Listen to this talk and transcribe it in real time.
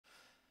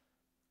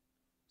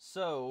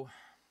So,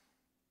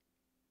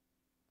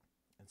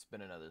 it's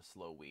been another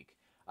slow week.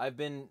 I've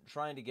been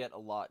trying to get a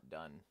lot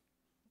done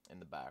in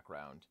the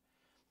background,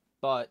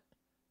 but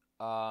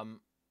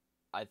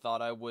I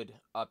thought I would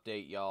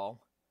update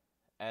y'all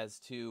as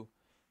to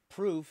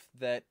proof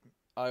that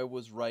I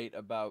was right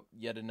about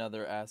yet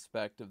another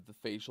aspect of the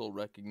facial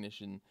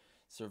recognition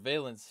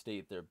surveillance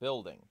state they're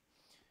building.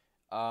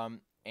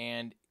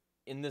 And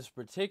in this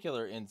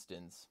particular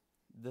instance,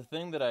 the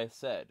thing that I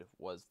said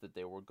was that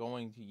they were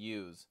going to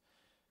use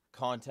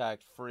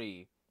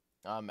contact-free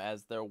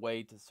as their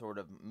way to sort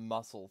of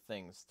muscle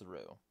things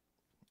through.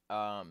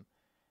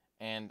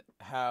 And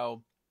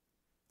how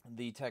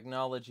the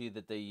technology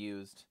that they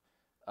used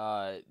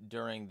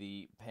during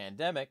the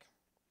pandemic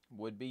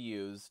would be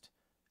used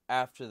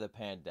after the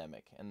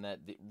pandemic, and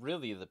that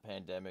really the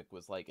pandemic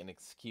was like an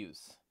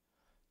excuse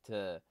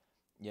to,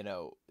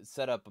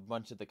 set up a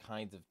bunch of the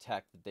kinds of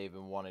tech that they've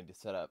been wanting to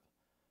set up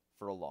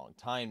for a long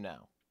time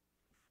now.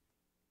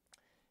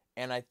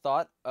 And I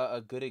thought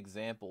a good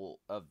example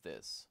of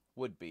this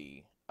would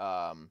be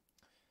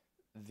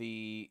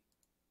the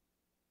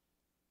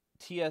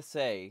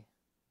TSA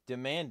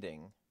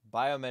demanding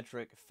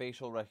biometric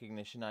facial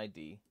recognition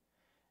ID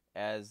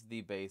as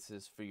the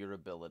basis for your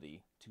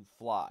ability to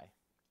fly.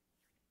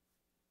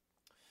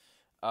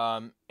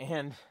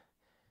 And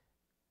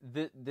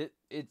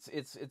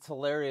it's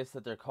hilarious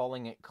that they're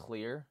calling it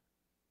clear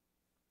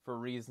for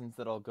reasons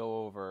that I'll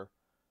go over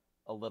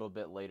a little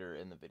bit later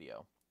in the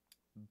video.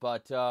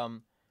 But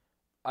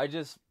I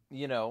just,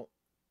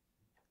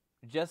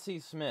 Jesse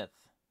Smith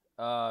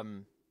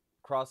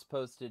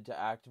cross-posted to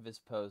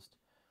activist post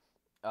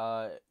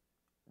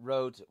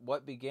wrote,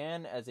 "What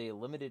began as a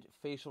limited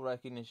facial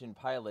recognition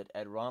pilot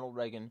at Ronald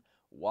Reagan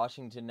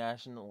Washington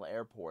National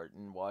Airport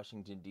in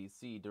Washington,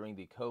 D.C. during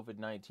the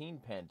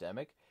COVID-19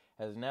 pandemic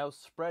has now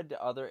spread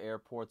to other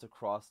airports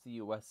across the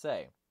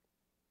USA.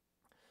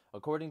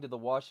 According to the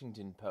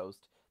Washington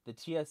Post, the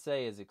TSA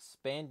is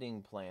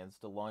expanding plans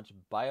to launch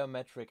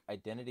biometric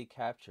identity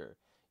capture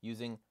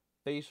using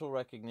facial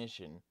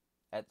recognition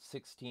at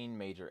 16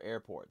 major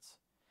airports.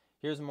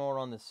 Here's more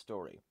on this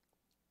story.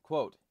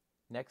 Quote,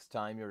 next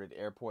time you're at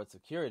airport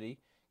security,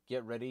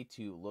 get ready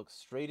to look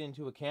straight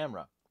into a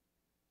camera.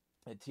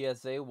 The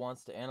TSA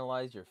wants to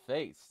analyze your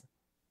face.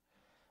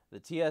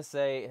 The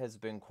TSA has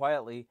been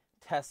quietly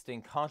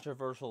testing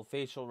controversial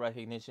facial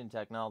recognition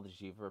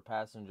technology for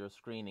passenger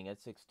screening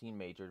at 16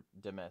 major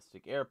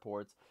domestic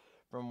airports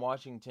from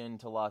Washington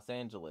to Los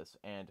Angeles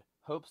and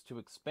hopes to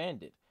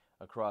expand it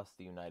across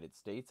the United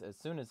States as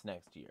soon as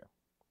next year.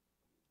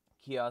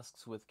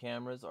 Kiosks with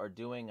cameras are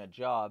doing a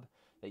job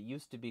that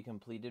used to be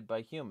completed by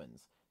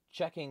humans,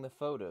 checking the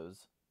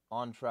photos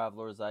on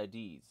travelers'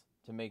 IDs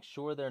to make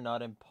sure they're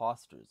not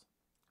imposters.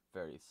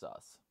 Very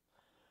sus.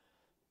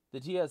 The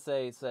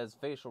TSA says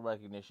facial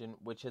recognition,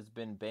 which has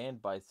been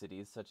banned by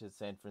cities such as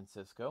San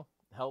Francisco,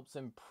 helps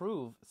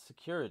improve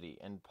security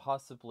and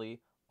possibly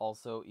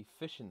also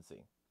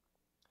efficiency.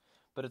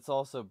 But it's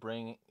also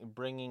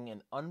bringing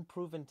an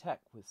unproven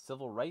tech with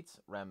civil rights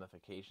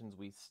ramifications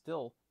we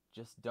still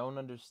just don't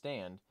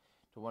understand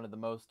to one of the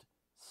most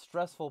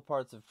stressful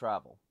parts of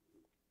travel.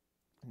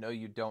 No,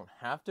 you don't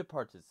have to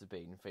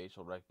participate in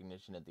facial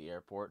recognition at the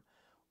airport.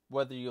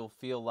 Whether you'll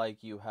feel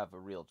like you have a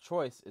real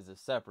choice is a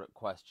separate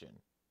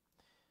question."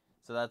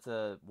 So that's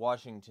a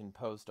Washington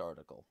Post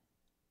article.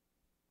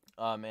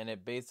 And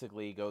it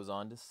basically goes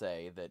on to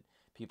say that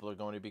people are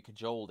going to be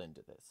cajoled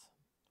into this,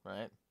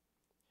 right?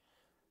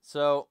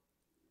 So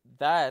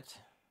that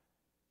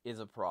is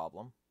a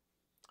problem.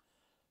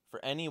 For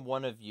any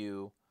one of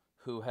you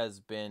who has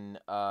been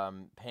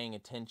paying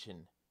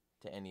attention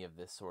to any of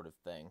this sort of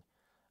thing,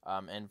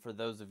 and for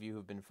those of you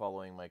who've been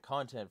following my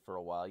content for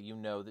a while, you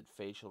know that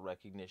facial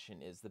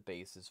recognition is the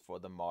basis for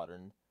the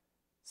modern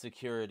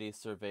security,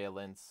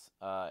 surveillance,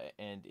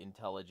 and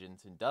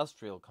intelligence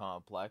industrial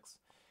complex,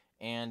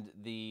 and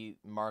the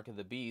mark of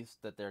the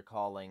beast that they're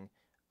calling,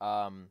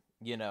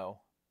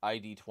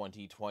 ID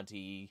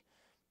 2020,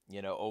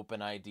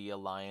 Open ID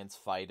Alliance,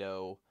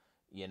 FIDO,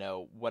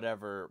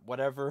 whatever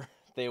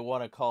they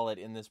want to call it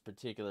in this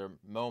particular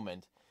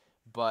moment,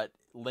 but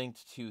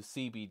linked to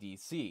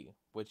CBDC,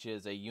 which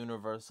is a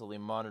universally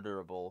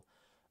monitorable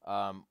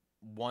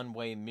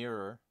one-way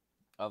mirror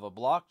of a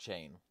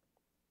blockchain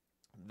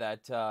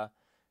that the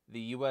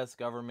U.S.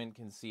 government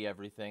can see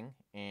everything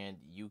and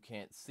you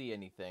can't see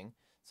anything.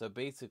 So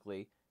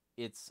basically,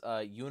 it's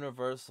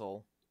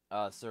universal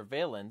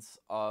surveillance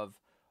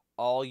of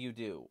all you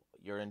do,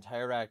 your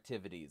entire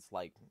activities,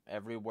 like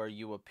everywhere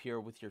you appear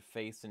with your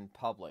face in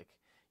public,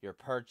 your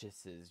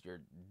purchases,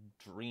 your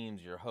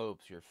dreams, your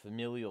hopes, your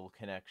familial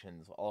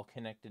connections, all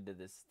connected to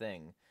this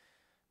thing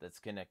that's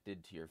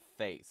connected to your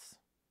face.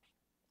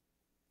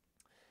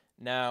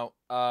 Now,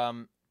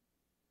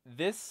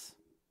 this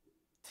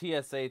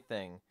TSA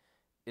thing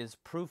is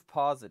proof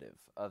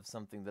positive of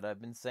something that I've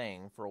been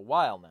saying for a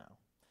while now.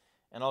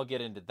 And I'll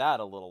get into that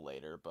a little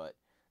later, but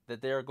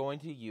that they are going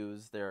to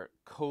use their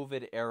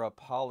COVID-era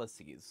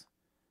policies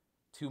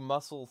to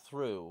muscle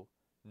through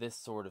this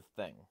sort of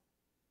thing.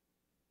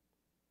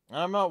 And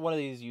I'm not one of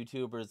these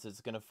YouTubers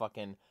that's gonna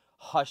fucking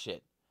hush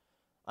it.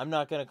 I'm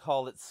not gonna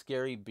call it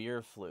scary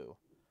beer flu.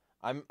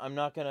 I'm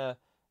not gonna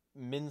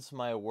mince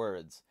my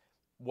words.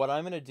 What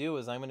I'm gonna do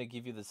is I'm gonna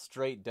give you the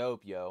straight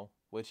dope, yo,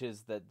 which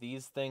is that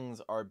these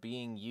things are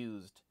being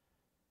used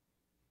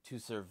to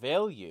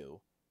surveil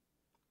you,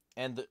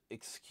 and the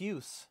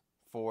excuse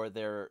for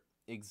their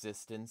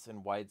existence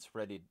and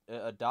widespread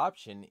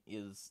adoption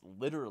is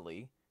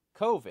literally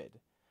COVID,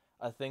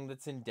 a thing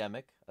that's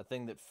endemic, a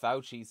thing that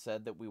Fauci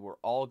said that we were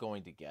all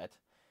going to get,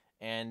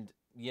 and,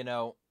 you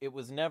know, it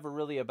was never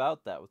really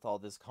about that with all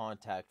this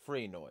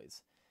contact-free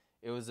noise.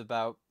 It was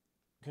about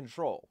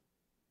control.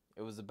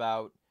 It was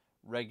about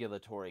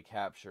regulatory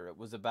capture. It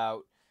was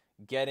about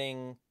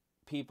getting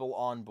people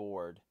on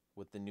board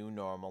with the new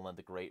normal and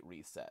the Great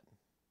Reset.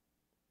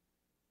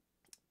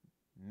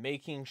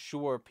 Making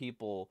sure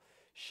people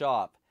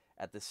shop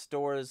at the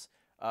stores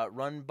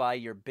run by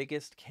your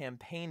biggest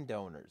campaign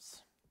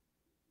donors.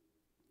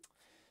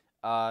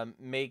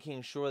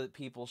 Making sure that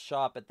people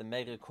shop at the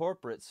mega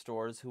corporate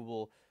stores who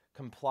will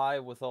comply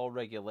with all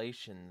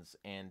regulations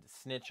and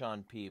snitch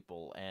on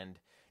people and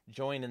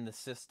join in the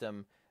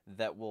system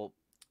that will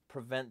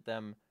prevent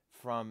them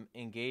from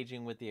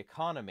engaging with the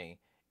economy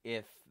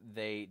if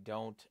they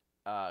don't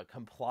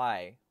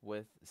comply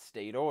with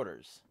state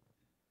orders.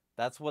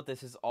 That's what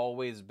this has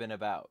always been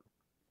about.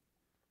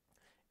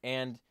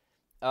 And,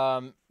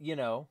 you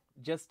know,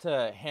 just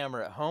to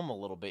hammer it home a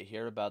little bit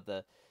here about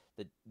the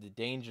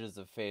dangers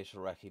of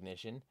facial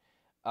recognition,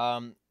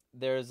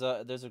 there's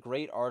a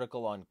great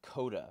article on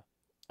Coda,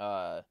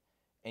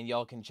 and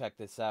y'all can check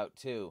this out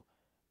too.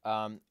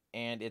 And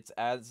it's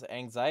as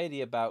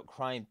anxiety about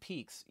crime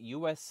peaks,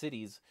 U.S.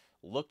 cities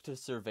look to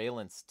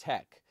surveillance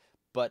tech,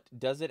 but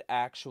does it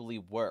actually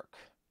work?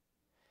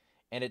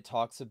 And it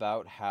talks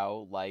about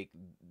how, like,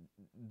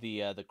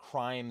 the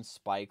crime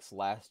spikes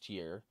last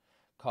year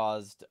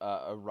caused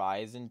a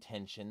rise in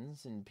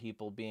tensions and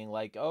people being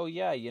like, oh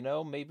yeah, you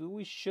know, maybe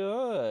we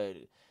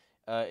should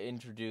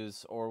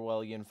introduce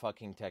Orwellian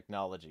fucking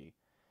technology.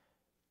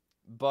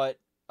 But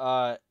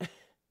the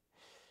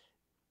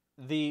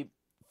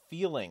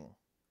feeling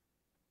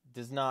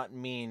does not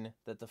mean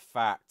that the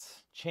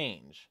facts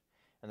change.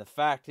 And the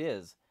fact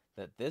is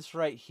that this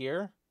right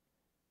here,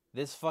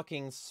 this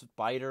fucking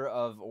spider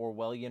of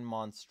Orwellian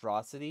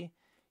monstrosity,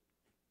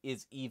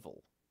 is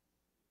evil.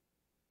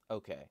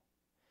 Okay.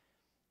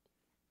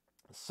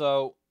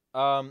 So,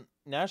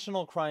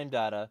 national crime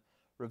data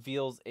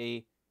reveals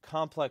a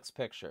complex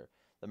picture.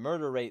 The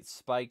murder rate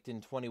spiked in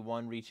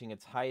 21, reaching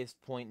its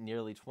highest point in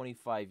nearly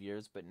 25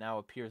 years, but now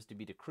appears to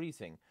be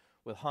decreasing,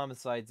 with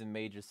homicides in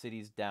major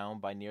cities down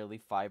by nearly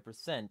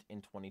 5%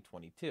 in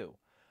 2022.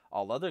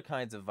 All other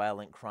kinds of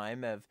violent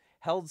crime have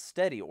held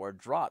steady or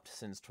dropped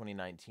since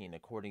 2019,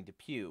 according to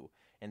Pew,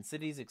 and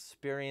cities'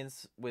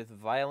 experience with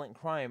violent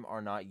crime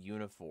are not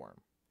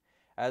uniform.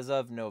 As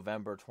of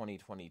November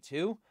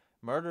 2022,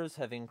 murders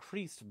have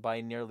increased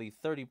by nearly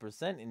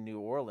 30% in New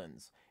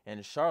Orleans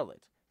and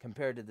Charlotte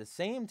compared to the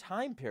same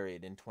time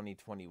period in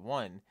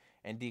 2021,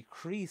 and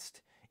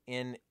decreased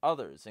in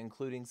others,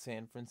 including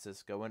San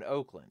Francisco and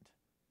Oakland,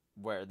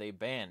 where they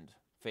banned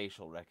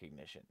facial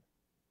recognition.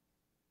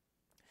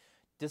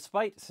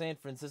 Despite San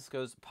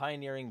Francisco's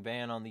pioneering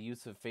ban on the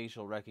use of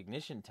facial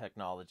recognition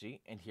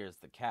technology, and here's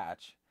the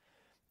catch,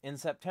 in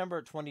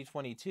September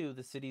 2022,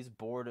 the city's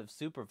Board of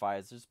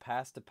Supervisors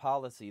passed a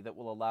policy that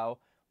will allow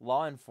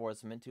law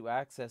enforcement to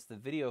access the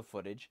video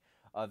footage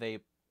of a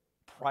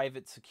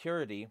private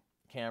security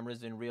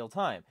cameras in real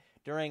time.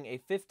 During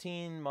a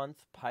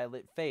 15-month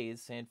pilot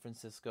phase, San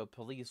Francisco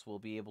police will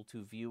be able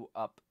to view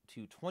up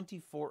to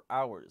 24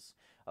 hours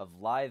of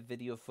live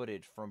video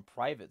footage from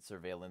private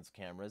surveillance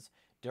cameras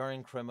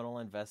during criminal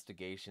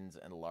investigations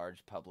and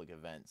large public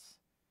events.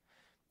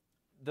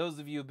 Those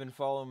of you who have been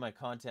following my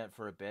content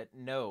for a bit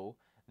know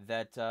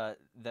that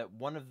that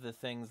one of the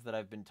things that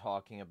I've been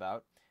talking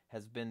about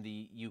has been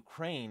the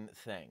Ukraine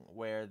thing,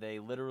 where they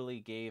literally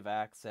gave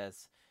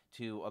access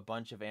to a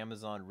bunch of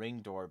Amazon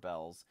Ring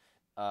doorbells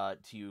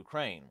to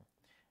Ukraine.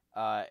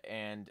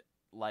 And,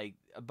 like,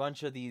 a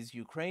bunch of these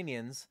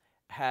Ukrainians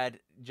had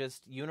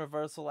just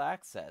universal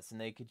access, and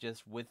they could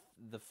just, with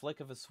the flick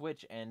of a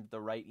switch and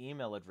the right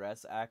email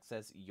address,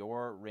 access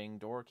your Ring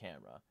door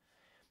camera.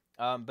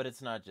 But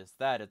it's not just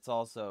that, it's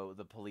also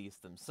the police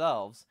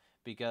themselves,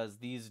 because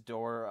these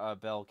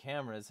doorbell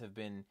cameras have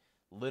been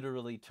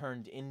literally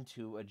turned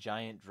into a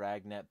giant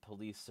dragnet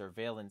police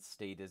surveillance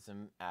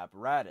statism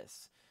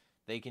apparatus.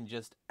 They can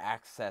just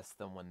access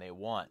them when they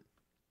want.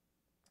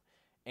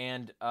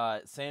 And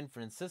San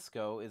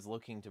Francisco is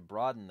looking to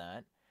broaden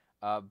that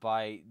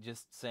by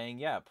just saying,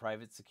 yeah,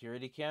 private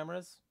security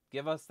cameras,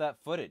 give us that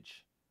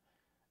footage.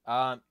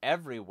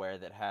 Everywhere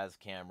that has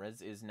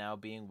cameras is now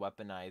being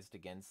weaponized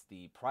against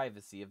the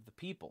privacy of the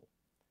people.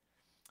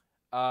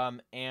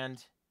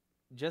 And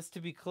just to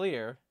be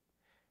clear,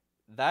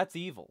 that's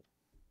evil.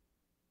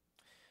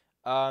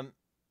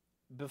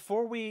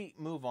 Before we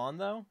move on,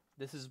 though,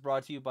 this is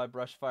brought to you by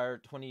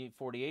BRUSHFIRE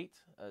 2048,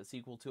 a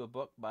sequel to a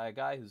book by a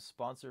guy who's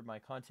sponsored my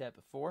content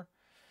before.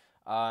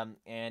 and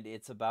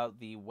it's about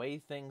the way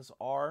things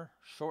are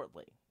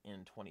shortly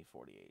in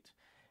 2048.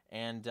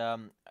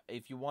 And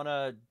if you want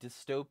a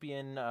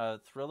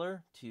dystopian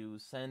thriller to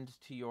send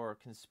to your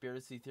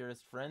conspiracy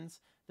theorist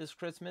friends this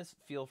Christmas,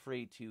 feel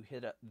free to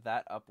hit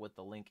that up with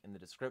the link in the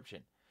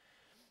description.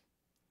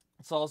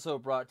 It's also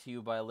brought to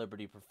you by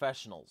Liberty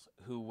Professionals,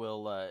 who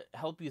will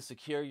help you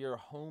secure your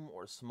home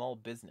or small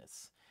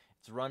business.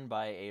 It's run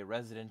by a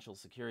residential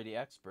security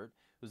expert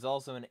who's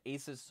also an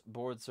ASIS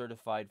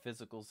board-certified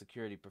physical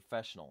security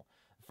professional.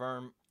 The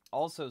firm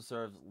also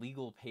serves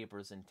legal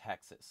papers in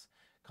Texas.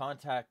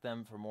 Contact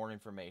them for more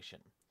information.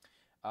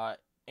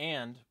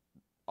 And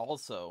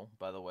also,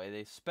 by the way,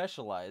 they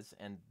specialize,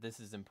 and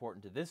this is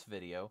important to this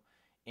video,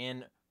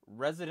 in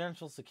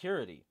residential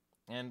security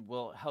and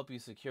will help you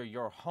secure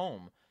your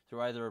home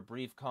through either a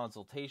brief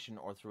consultation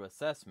or through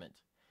assessment.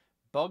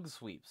 Bug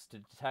sweeps to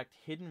detect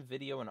hidden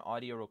video and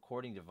audio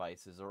recording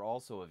devices are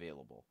also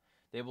available.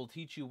 They will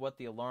teach you what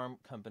the alarm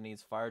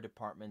companies, fire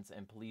departments,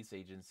 and police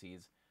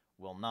agencies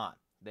will not.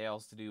 They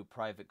also do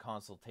private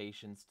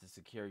consultations to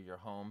secure your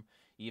home,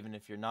 even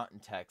if you're not in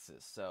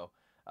Texas. So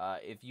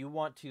if you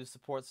want to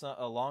support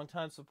a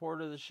longtime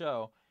supporter of the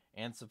show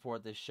and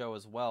support this show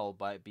as well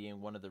by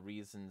being one of the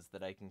reasons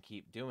that I can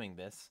keep doing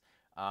this,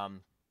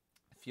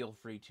 feel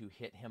free to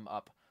hit him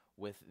up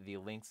with the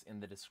links in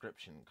the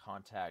description.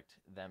 Contact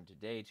them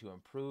today to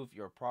improve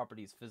your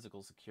property's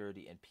physical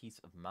security and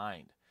peace of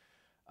mind.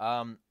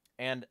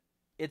 And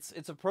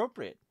it's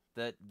appropriate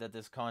that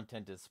this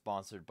content is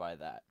sponsored by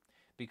that,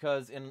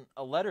 because in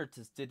a letter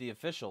to city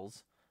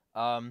officials,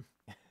 a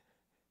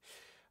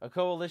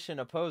coalition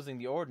opposing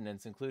the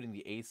ordinance, including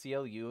the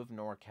ACLU of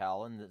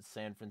NorCal and the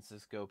San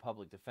Francisco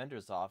Public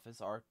Defender's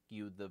Office,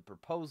 argued the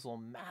proposal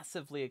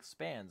massively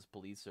expands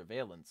police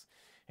surveillance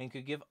and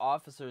could give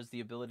officers the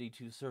ability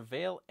to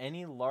surveil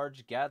any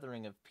large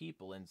gathering of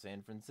people in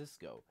San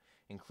Francisco,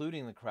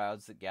 including the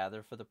crowds that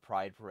gather for the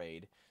Pride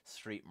Parade,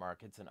 street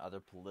markets, and other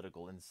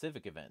political and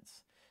civic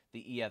events.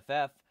 The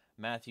EFF,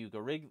 Matthew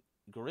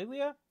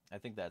Guerrilla, I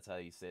think that's how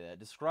you say that,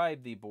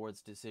 described the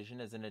board's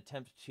decision as an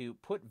attempt to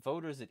put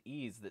voters at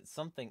ease that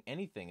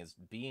anything is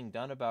being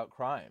done about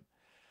crime.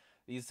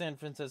 These San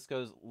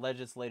Francisco's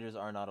legislators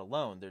are not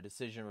alone. Their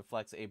decision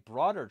reflects a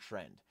broader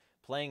trend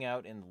playing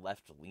out in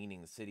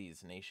left-leaning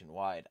cities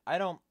nationwide. I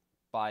don't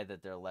buy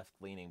that they're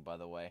left-leaning, by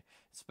the way,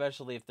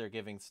 especially if they're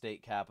giving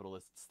state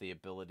capitalists the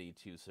ability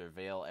to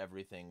surveil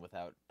everything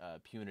without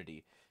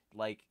punity.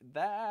 Like,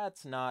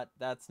 that's not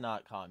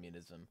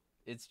communism.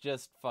 It's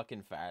just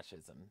fucking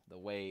fascism, the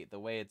way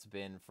it's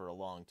been for a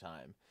long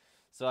time.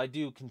 So I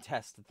do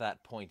contest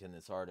that point in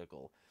this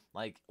article.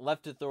 Like,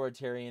 left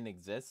authoritarian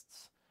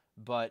exists,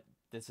 but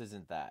this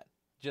isn't that.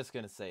 Just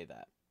gonna say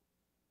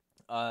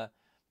that.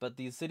 But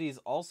these cities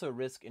also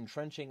risk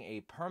entrenching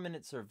a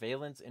permanent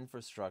surveillance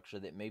infrastructure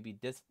that may be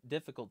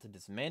difficult to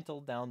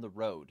dismantle down the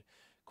road.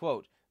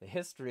 Quote, "The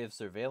history of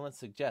surveillance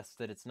suggests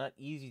that it's not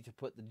easy to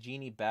put the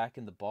genie back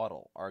in the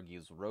bottle,"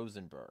 argues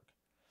Rosenberg.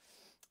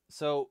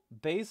 So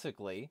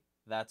basically,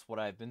 that's what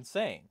I've been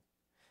saying.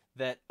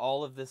 That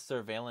all of this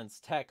surveillance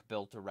tech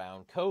built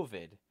around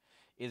COVID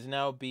is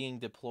now being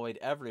deployed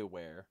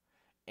everywhere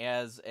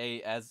as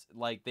they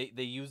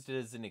used it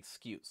as an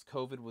excuse.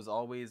 COVID was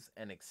always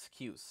an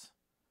excuse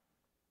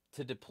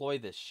to deploy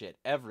this shit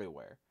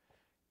everywhere.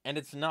 And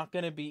it's not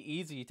going to be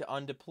easy to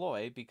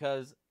undeploy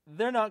because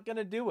they're not going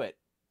to do it.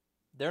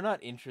 They're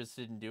not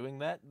interested in doing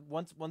that.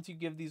 Once you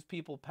give these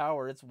people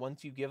power, it's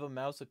once you give a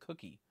mouse a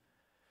cookie.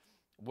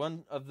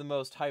 One of the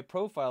most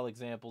high-profile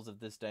examples of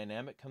this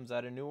dynamic comes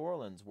out of New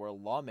Orleans, where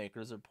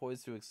lawmakers are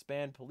poised to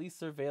expand police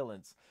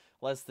surveillance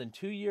less than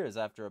 2 years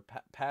after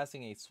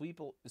passing a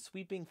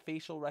sweeping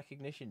facial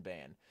recognition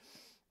ban.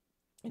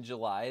 In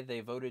July,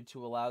 they voted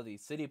to allow the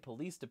city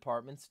police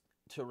departments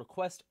to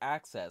request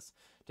access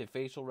to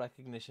facial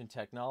recognition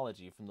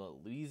technology from the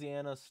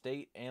Louisiana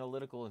State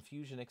Analytical and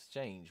Fusion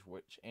Exchange,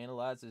 which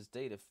analyzes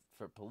data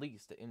for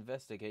police to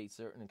investigate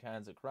certain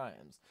kinds of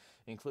crimes,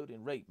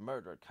 including rape,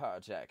 murder,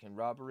 carjacking,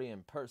 robbery,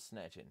 and purse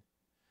snatching.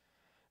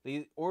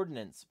 The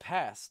ordinance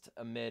passed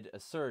amid a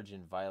surge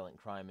in violent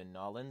crime in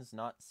Nolens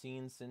not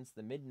seen since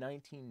the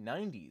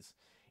mid-1990s.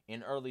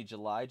 In early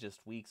July,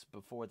 just weeks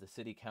before the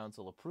city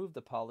council approved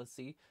the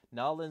policy,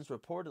 Nolens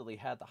reportedly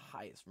had the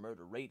highest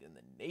murder rate in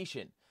the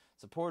nation.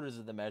 Supporters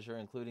of the measure,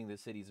 including the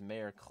city's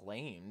mayor,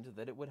 claimed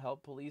that it would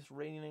help police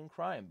rein in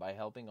crime by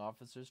helping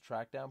officers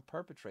track down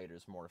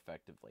perpetrators more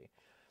effectively.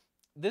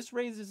 This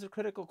raises a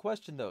critical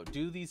question, though.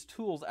 Do these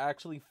tools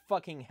actually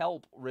fucking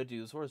help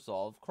reduce or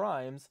solve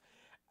crimes?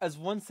 As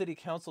one city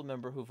council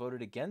member who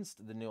voted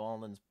against the New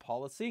Orleans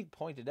policy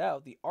pointed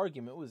out, the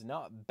argument was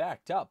not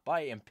backed up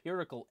by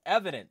empirical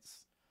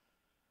evidence.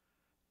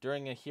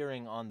 During a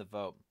hearing on the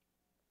vote,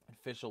 an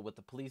official with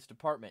the police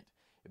department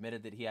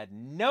admitted that he had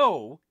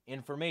no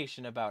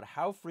information about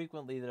how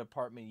frequently the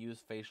department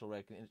used facial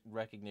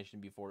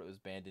recognition before it was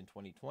banned in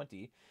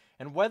 2020,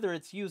 and whether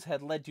its use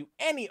had led to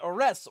any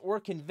arrests or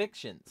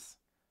convictions.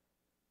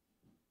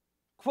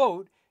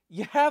 Quote,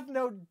 You have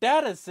no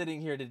data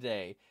sitting here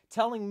today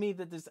telling me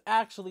that this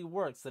actually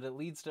works, that it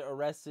leads to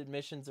arrest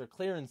admissions or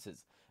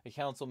clearances, a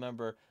council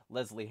member,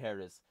 Leslie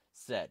Harris,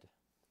 said.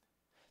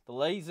 The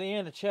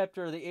Louisiana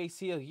chapter of the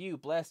ACLU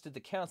blasted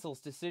the council's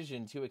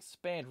decision to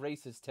expand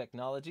racist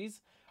technologies,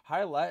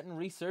 highlighting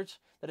research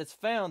that has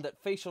found that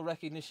facial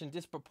recognition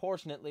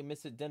disproportionately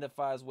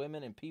misidentifies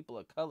women and people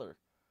of color.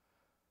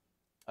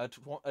 A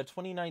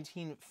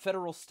 2019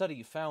 federal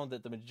study found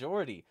that the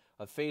majority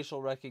of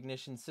facial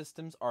recognition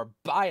systems are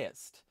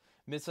biased,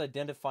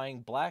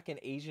 misidentifying black and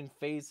Asian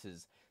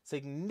faces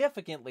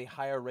significantly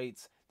higher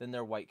rates than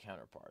their white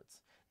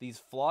counterparts. These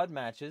flawed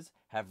matches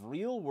have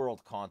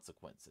real-world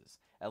consequences.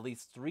 At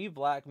least 3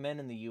 black men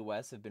in the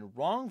U.S. have been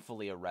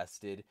wrongfully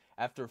arrested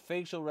after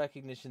facial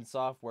recognition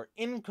software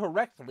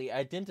incorrectly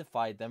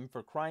identified them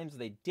for crimes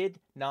they did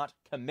not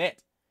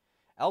commit.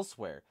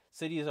 Elsewhere,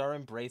 cities are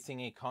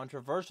embracing a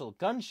controversial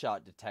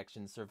gunshot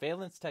detection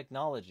surveillance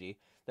technology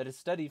that a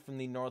study from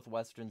the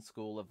Northwestern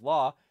School of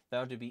Law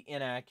found to be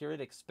inaccurate,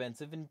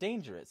 expensive, and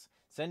dangerous,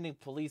 sending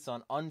police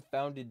on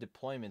unfounded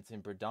deployments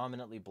in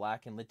predominantly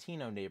black and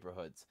Latino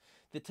neighborhoods.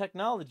 The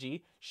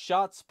technology,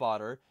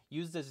 ShotSpotter,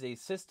 used as a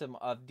system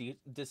of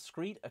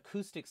discrete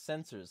acoustic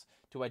sensors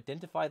to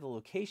identify the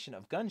location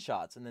of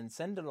gunshots and then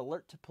send an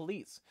alert to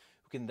police,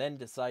 who can then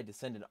decide to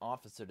send an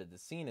officer to the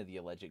scene of the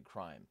alleged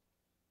crime.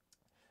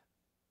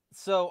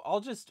 So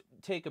I'll just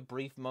take a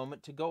brief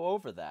moment to go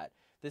over that.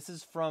 This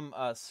is from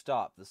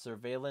STOP, the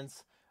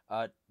Surveillance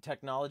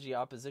Technology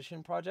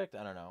Opposition Project.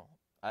 I don't know.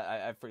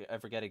 I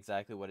forget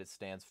exactly what it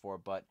stands for,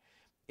 but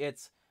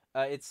it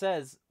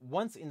says,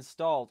 once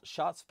installed,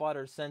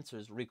 ShotSpotter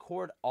sensors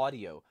record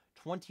audio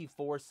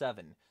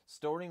 24/7,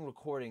 storing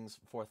recordings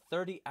for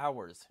 30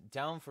 hours,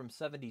 down from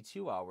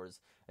 72 hours,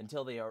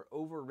 until they are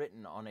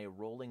overwritten on a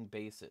rolling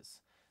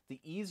basis. The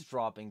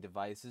eavesdropping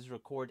devices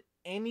record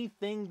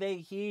anything they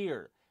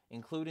hear,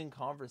 including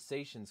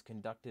conversations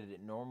conducted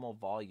at normal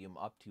volume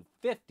up to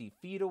 50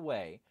 feet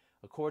away,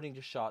 according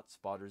to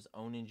ShotSpotter's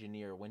own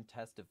engineer when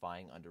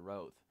testifying under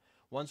oath.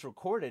 Once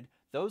recorded,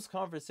 those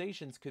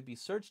conversations could be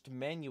searched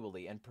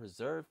manually and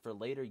preserved for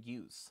later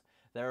use.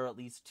 There are at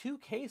least 2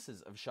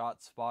 cases of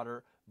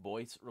ShotSpotter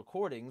voice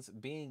recordings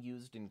being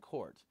used in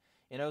court.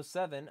 In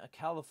 2007, a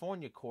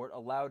California court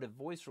allowed a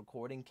voice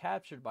recording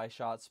captured by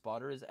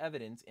ShotSpotter as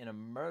evidence in a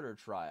murder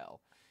trial.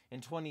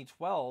 In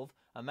 2012,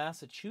 a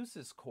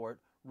Massachusetts court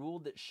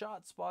ruled that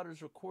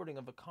ShotSpotter's recording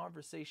of a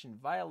conversation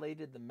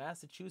violated the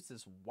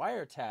Massachusetts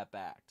Wiretap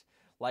Act.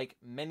 Like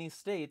many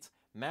states,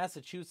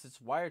 Massachusetts'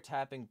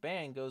 wiretapping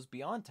ban goes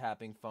beyond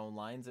tapping phone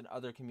lines and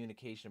other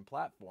communication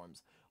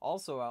platforms,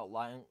 also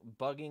outlining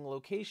bugging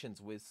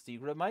locations with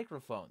secret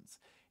microphones.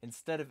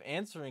 Instead of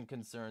answering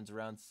concerns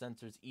around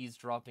sensors'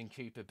 eavesdropping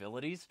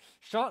capabilities,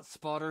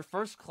 ShotSpotter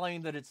first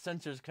claimed that its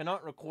sensors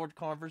cannot record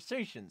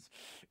conversations.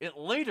 It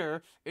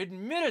later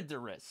admitted the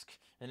risk,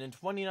 and in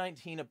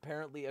 2019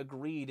 apparently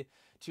agreed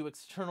to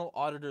external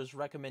auditors'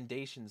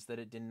 recommendations that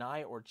it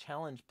deny or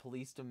challenge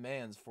police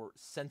demands for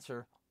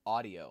censor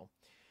audio.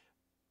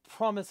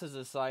 Promises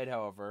aside,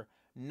 however,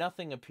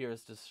 nothing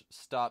appears to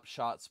stop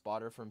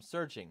ShotSpotter from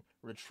searching,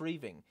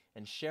 retrieving,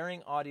 and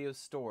sharing audio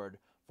stored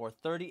for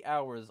 30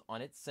 hours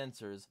on its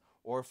sensors,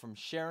 or from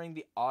sharing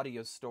the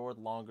audio stored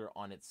longer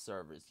on its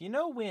servers. You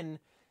know when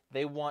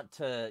they want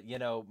to,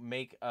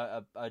 make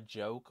a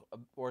joke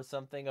or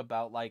something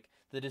about, like,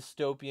 the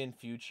dystopian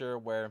future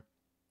where,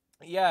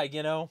 they've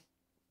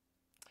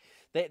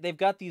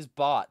got these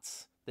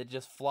bots that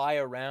just fly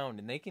around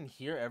and they can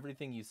hear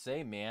everything you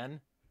say,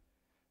 man.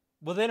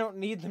 Well, they don't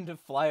need them to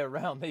fly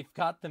around. They've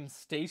got them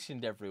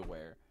stationed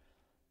everywhere.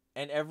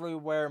 And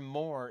everywhere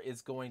more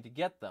is going to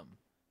get them.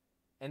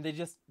 And they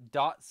just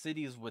dot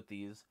cities with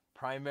these,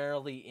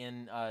 primarily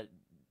in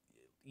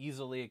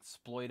easily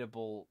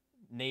exploitable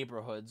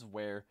neighborhoods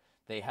where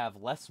they have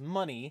less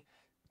money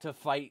to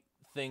fight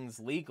things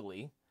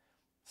legally,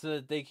 so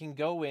that they can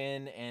go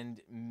in and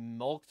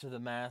mulk to the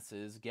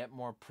masses, get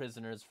more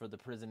prisoners for the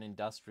prison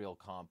industrial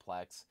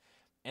complex,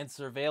 and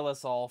surveil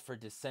us all for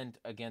dissent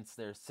against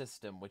their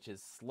system, which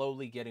is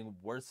slowly getting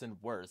worse and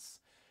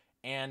worse.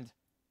 And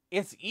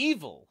it's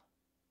evil,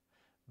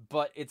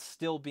 but it's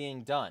still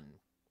being done.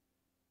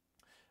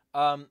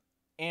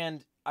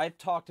 And I've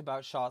talked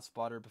about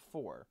ShotSpotter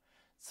before.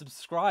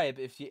 Subscribe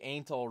if you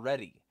ain't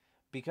already,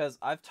 because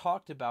I've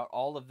talked about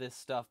all of this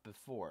stuff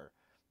before.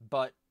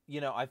 But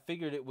I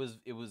figured it was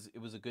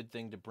a good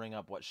thing to bring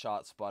up what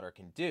ShotSpotter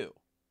can do,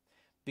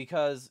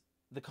 because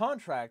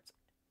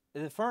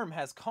the firm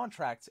has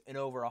contracts in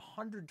over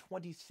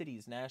 120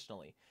 cities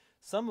nationally,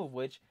 some of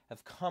which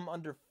have come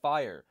under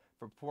fire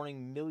for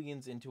pouring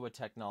millions into a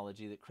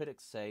technology that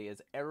critics say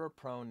is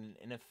error-prone and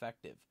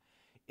ineffective.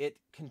 It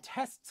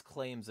contests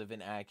claims of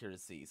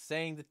inaccuracy,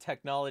 saying the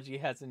technology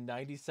has a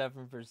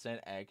 97%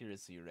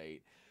 accuracy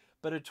rate.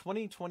 But a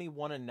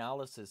 2021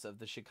 analysis of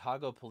the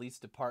Chicago Police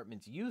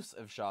Department's use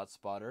of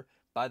ShotSpotter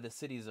by the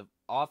city's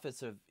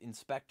Office of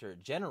Inspector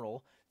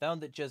General found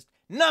that just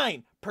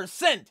 9%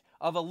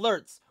 of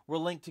alerts were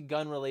linked to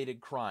gun-related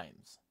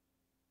crimes.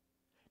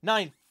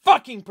 9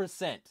 fucking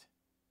 %!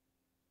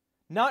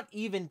 Not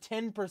even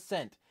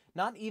 10%,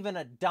 not even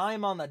a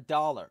dime on the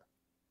dollar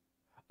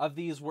of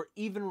these were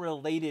even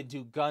related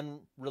to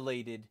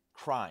gun-related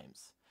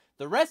crimes.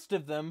 The rest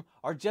of them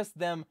are just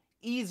them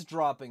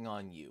eavesdropping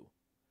on you,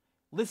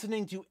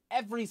 listening to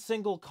every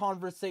single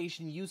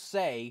conversation you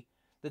say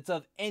that's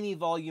of any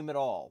volume at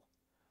all,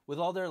 with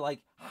all their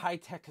like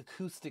high-tech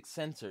acoustic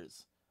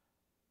sensors.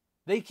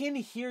 They can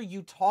hear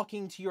you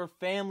talking to your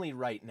family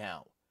right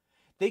now.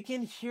 They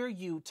can hear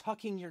you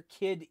tucking your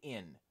kid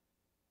in.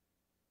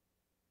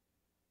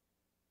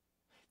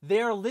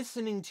 They're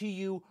listening to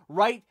you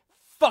right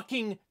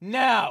fucking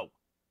now.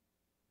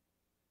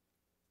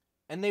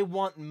 And they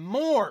want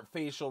more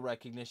facial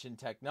recognition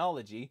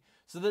technology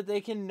so that they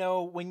can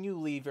know when you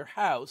leave your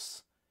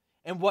house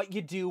and what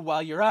you do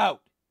while you're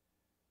out.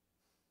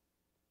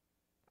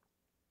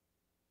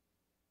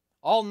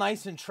 All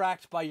nice and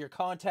tracked by your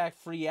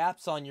contact-free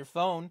apps on your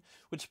phone,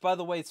 which, by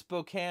the way,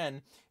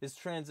 Spokane is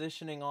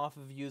transitioning off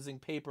of using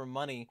paper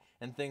money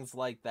and things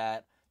like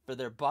that for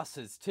their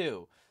buses,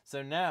 too.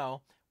 So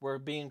now we're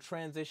being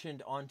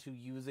transitioned onto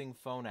using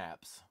phone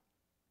apps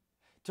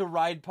to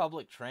ride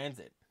public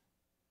transit.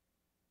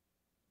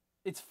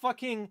 It's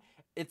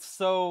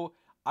so,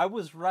 I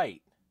was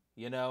right,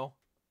 you know?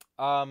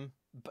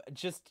 But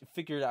just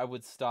figured I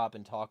would stop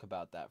and talk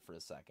about that for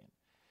a second.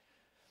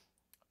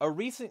 A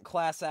recent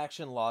class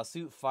action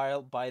lawsuit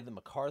filed by the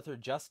MacArthur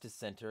Justice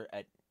Center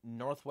at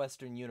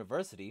Northwestern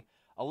University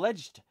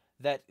alleged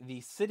that the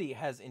city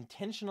has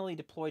intentionally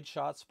deployed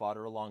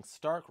ShotSpotter along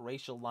stark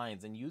racial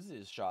lines and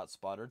uses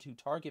ShotSpotter to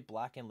target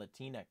Black and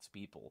Latinx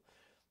people.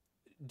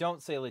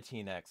 Don't say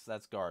Latinx,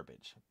 that's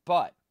garbage.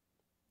 But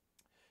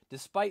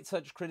despite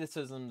such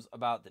criticisms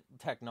about the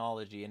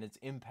technology and its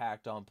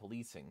impact on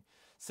policing,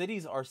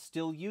 cities are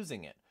still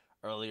using it.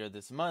 Earlier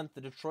this month,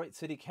 the Detroit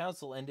City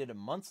Council ended a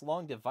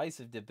months-long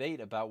divisive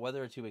debate about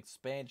whether to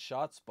expand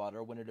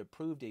ShotSpotter when it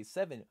approved a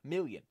 $7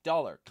 million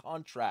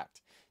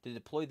contract to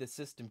deploy the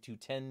system to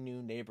 10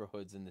 new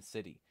neighborhoods in the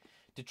city.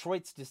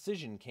 Detroit's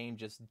decision came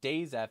just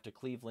days after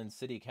Cleveland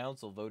City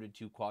Council voted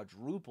to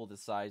quadruple the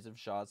size of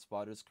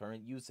ShotSpotter's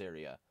current use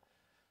area.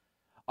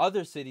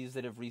 Other cities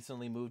that have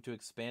recently moved to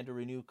expand or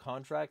renew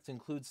contracts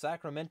include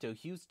Sacramento,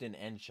 Houston,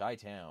 and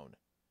Chi-Town.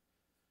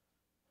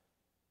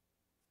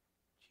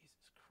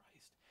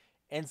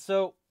 And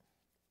so,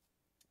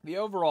 the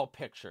overall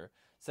picture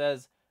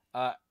says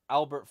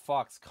Albert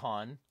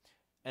Fox-Conn,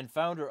 and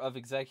founder of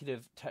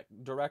executive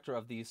director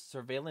of the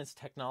Surveillance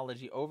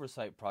Technology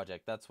Oversight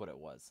Project, that's what it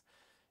was,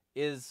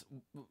 is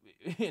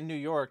in New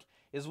York,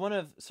 is one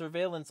of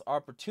surveillance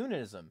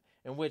opportunism,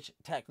 in which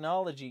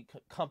technology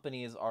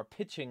companies are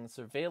pitching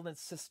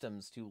surveillance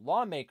systems to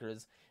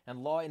lawmakers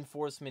and law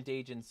enforcement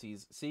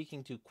agencies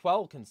seeking to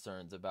quell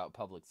concerns about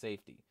public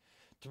safety.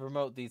 To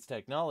promote these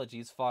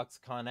technologies,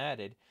 Fox-Conn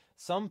added,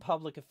 some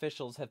public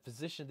officials have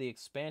positioned the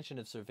expansion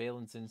of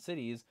surveillance in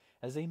cities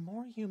as a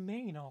more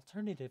humane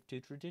alternative to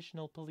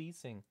traditional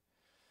policing.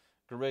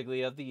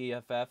 Gariglia of the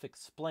EFF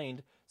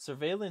explained,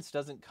 surveillance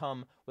doesn't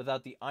come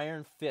without the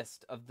iron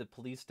fist of the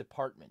police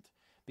department,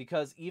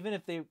 because even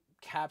if they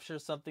capture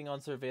something on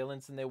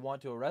surveillance and they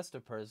want to arrest a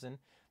person,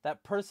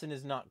 that person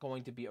is not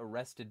going to be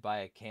arrested by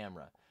a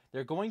camera.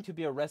 They're going to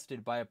be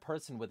arrested by a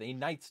person with a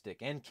nightstick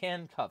and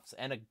handcuffs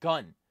and a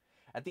gun.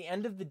 At the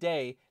end of the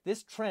day,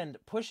 this trend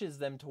pushes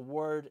them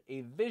toward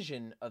a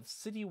vision of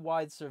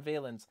citywide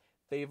surveillance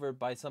favored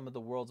by some of the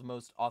world's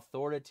most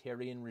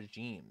authoritarian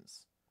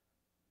regimes.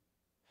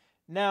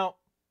 Now,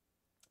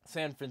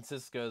 San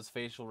Francisco's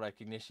facial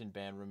recognition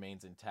ban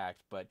remains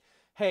intact, but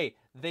hey,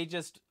 they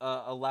just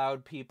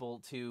allowed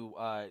people to,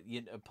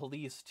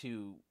 police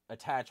to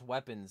attach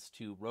weapons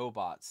to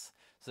robots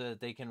so that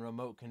they can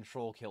remote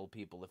control kill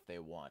people if they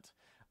want.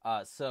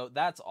 So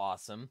that's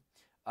awesome.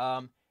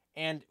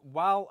 And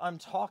while I'm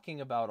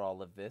talking about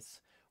all of this,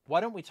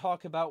 why don't we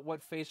talk about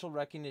what facial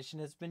recognition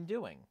has been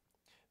doing?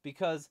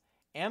 Because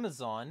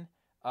Amazon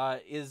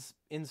is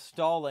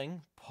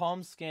installing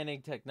palm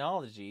scanning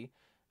technology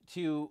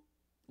to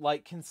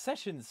like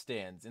concession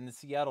stands in the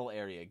Seattle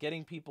area,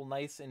 getting people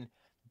nice and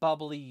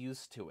bubbly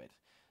used to it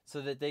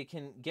so that they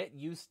can get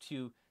used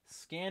to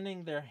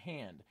scanning their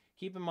hand.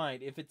 Keep in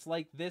mind, if it's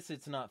like this,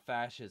 it's not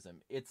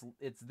fascism. It's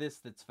this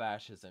that's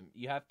fascism.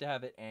 You have to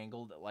have it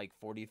angled at like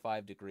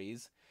 45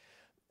 degrees.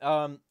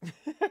 And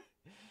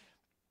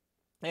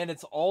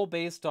it's all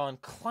based on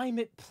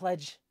climate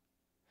pledge.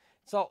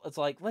 It's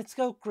like, let's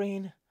go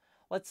green.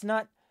 Let's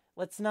not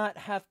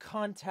have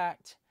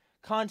contact.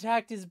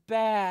 Contact is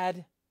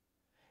bad.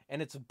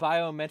 And it's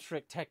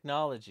biometric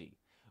technology,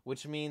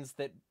 which means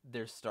that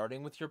they're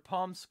starting with your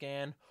palm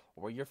scan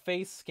or your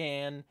face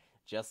scan,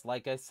 just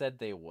like I said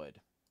they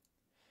would.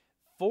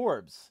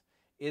 Forbes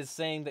is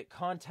saying that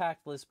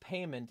contactless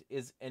payment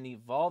is an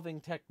evolving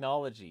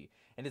technology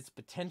and its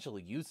potential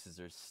uses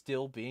are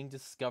still being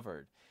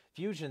discovered.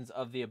 Fusions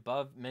of the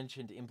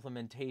above-mentioned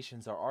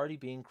implementations are already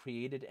being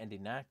created and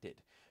enacted.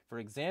 For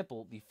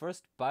example, the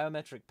first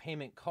biometric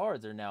payment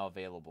cards are now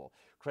available,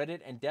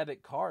 credit and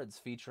debit cards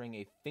featuring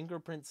a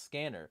fingerprint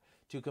scanner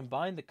to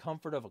combine the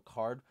comfort of a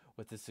card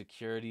with the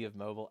security of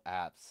mobile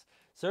apps.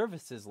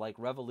 Services like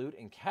Revolut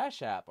and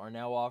Cash App are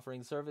now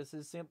offering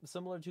services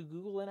similar to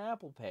Google and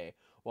Apple Pay,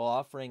 while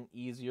offering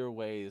easier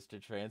ways to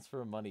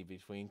transfer money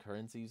between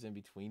currencies and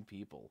between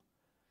people.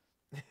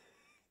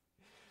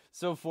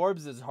 So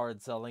Forbes is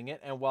hard selling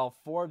it, and while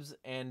Forbes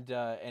and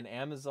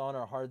Amazon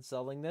are hard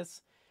selling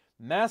this,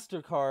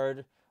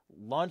 MasterCard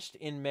launched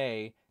in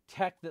May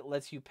tech that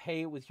lets you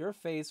pay with your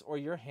face or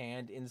your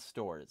hand in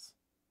stores.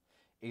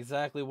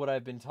 Exactly what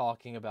I've been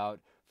talking about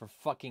for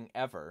fucking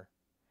ever.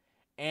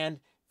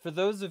 And for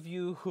those of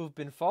you who've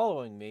been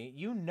following me,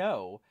 you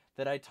know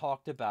that I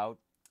talked about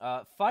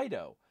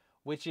FIDO,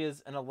 which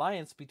is an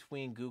alliance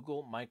between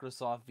Google,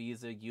 Microsoft,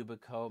 Visa,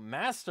 Yubico,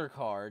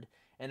 MasterCard,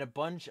 and a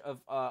bunch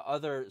of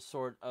other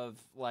sort of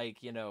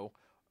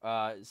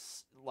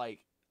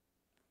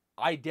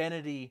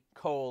identity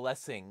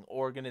coalescing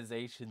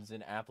organizations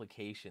and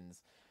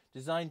applications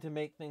designed to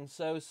make things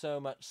so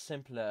much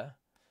simpler.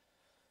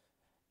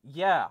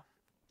 Yeah,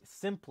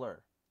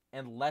 simpler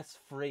and less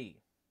free.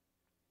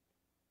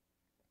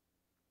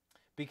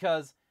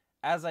 Because,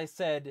 as I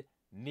said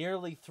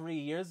nearly 3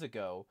 years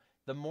ago,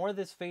 the more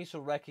this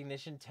facial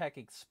recognition tech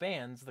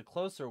expands, the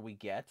closer we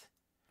get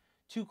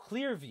to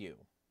Clearview.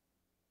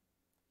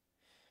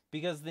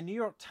 Because the New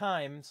York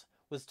Times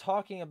was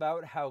talking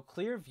about how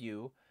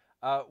Clearview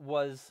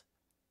was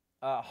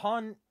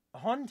Han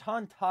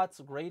Ton-Tot's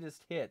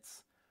greatest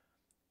hits,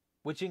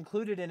 which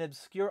included an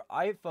obscure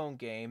iPhone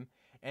game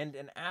and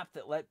an app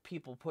that let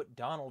people put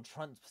Donald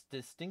Trump's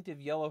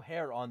distinctive yellow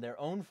hair on their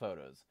own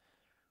photos.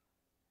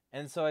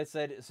 And so I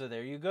said, so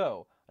there you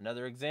go.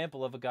 Another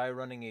example of a guy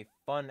running a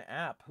fun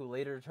app who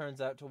later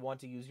turns out to want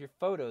to use your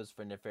photos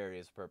for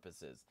nefarious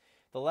purposes.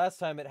 The last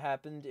time it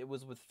happened, it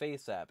was with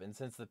FaceApp, and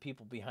since the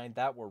people behind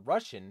that were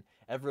Russian,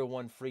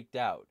 everyone freaked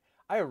out.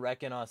 I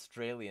reckon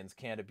Australians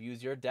can't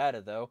abuse your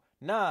data, though.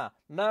 Nah,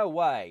 no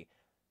way.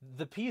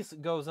 The piece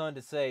goes on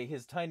to say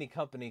his tiny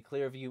company,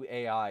 Clearview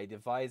AI,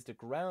 devised a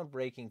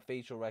groundbreaking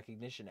facial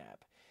recognition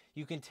app.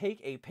 You can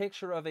take a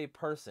picture of a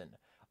person,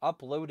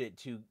 upload it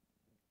to,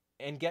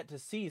 and get to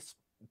see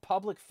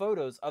public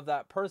photos of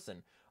that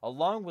person,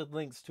 along with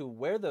links to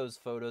where those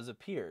photos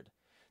appeared.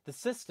 The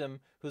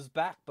system, whose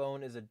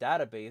backbone is a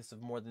database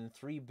of more than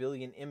 3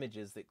 billion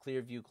images that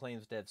Clearview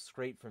claims to have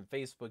scraped from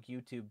Facebook,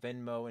 YouTube,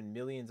 Venmo, and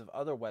millions of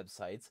other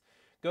websites,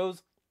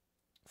 goes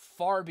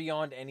far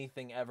beyond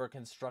anything ever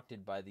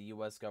constructed by the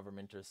US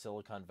government or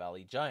Silicon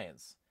Valley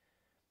giants.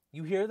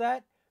 You hear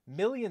that?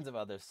 Millions of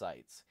other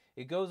sites.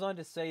 It goes on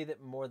to say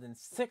that more than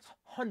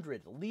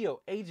 600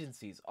 LEO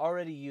agencies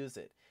already use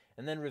it,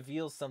 and then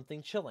reveals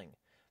something chilling.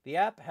 The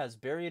app has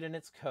buried in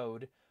its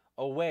code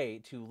a way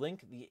to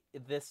link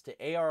this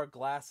to AR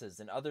glasses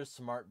and other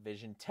smart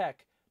vision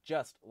tech,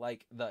 just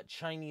like the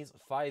Chinese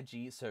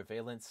 5G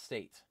surveillance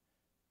state.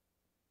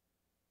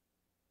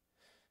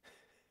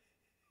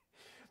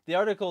 The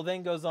article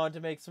then goes on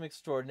to make some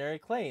extraordinary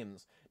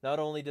claims. Not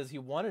only does he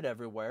want it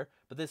everywhere,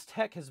 but this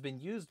tech has been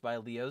used by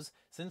LEOs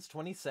since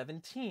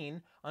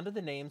 2017 under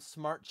the name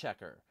Smart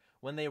Checker.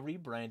 When they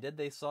rebranded,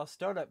 they saw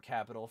startup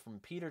capital from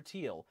Peter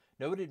Thiel,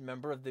 noted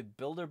member of the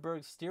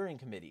Bilderberg Steering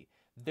Committee.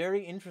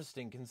 Very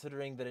interesting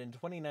considering that in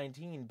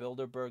 2019,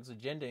 Bilderberg's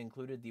agenda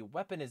included the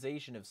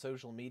weaponization of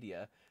social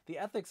media, the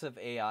ethics of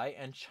AI,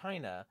 and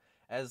China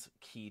as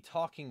key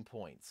talking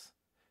points.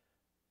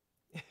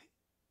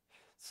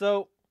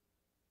 So,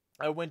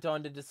 I went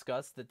on to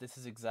discuss that this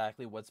is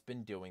exactly what's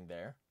been doing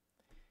there.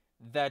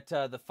 That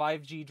the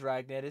 5G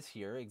dragnet is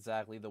here,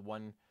 exactly the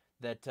one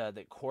that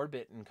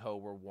Corbett and co.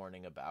 were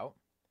warning about.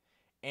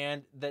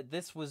 And that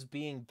this was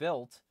being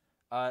built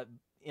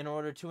in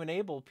order to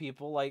enable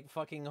people like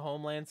fucking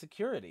Homeland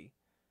Security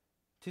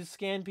to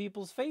scan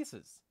people's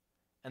faces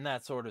and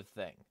that sort of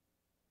thing.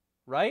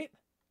 Right?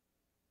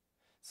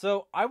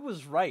 So I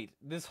was right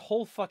this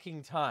whole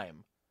fucking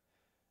time.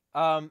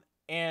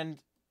 And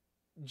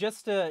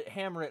just to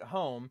hammer it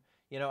home,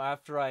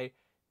 after I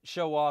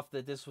show off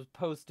that this was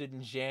posted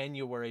in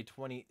January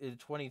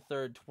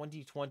 23rd,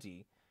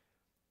 2020,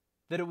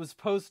 that it was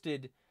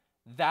posted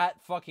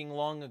that fucking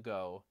long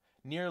ago,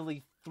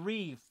 nearly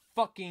 3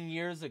 fucking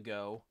years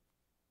ago.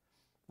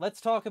 Let's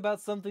talk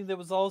about something that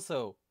was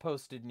also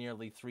posted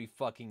nearly 3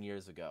 fucking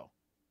years ago.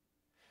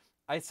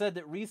 I said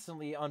that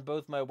recently on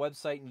both my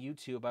website and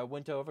YouTube I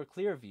went over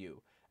Clearview,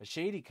 a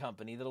shady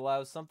company that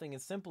allows something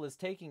as simple as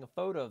taking a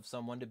photo of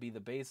someone to be the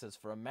basis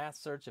for a mass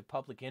search of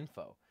public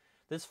info.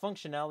 This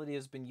functionality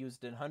has been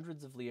used in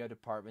hundreds of LEO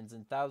departments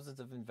and thousands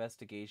of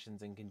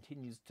investigations and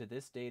continues to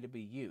this day to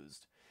be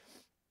used.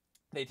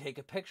 They take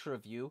a picture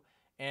of you,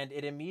 and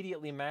it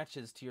immediately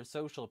matches to your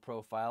social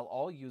profile,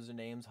 all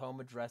usernames, home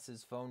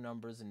addresses, phone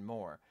numbers, and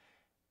more.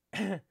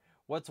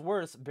 What's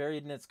worse,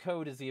 buried in its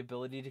code is the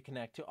ability to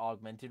connect to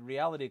augmented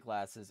reality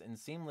glasses and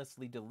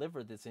seamlessly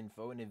deliver this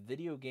info in a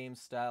video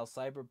game-style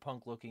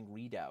cyberpunk-looking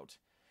readout.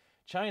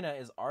 China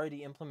is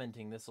already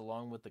implementing this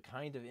along with the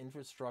kind of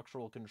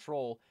infrastructural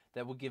control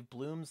that will give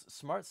Bloom's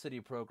smart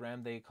city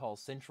program they call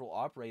Central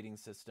Operating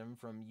System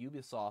from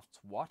Ubisoft's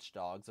Watch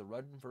Dogs a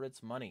run for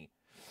its money.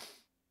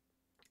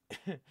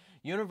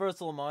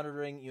 Universal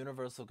monitoring,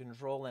 universal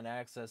control, and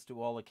access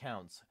to all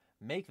accounts.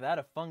 make that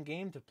a fun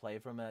game to play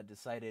from a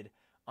decided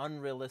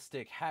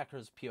unrealistic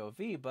hacker's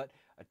POV, but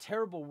a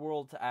terrible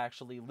world to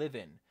actually live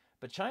in.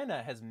 But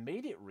China has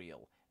made it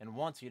real and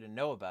wants you to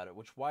know about it,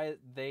 which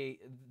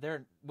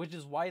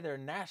is why their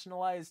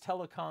nationalized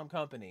telecom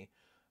company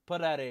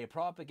put out a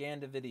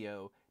propaganda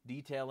video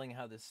detailing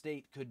how the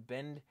state could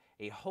bend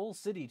a whole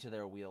city to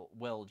their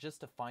will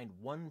just to find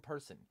one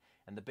person.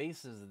 And the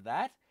basis of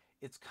that,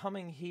 it's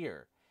coming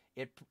here.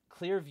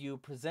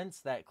 Clearview presents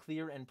that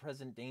clear and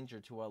present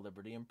danger to our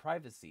liberty and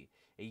privacy,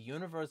 a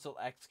universal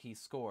X key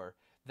score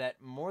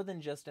that more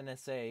than just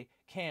NSA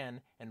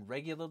can and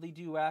regularly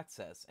do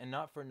access, and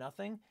not for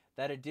nothing,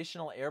 that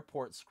additional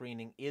airport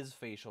screening is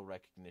facial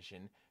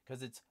recognition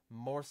because it's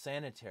more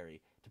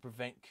sanitary to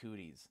prevent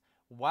cooties.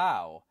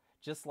 Wow,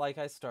 just like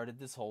I started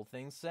this whole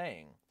thing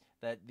saying,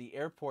 that the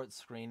airport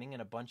screening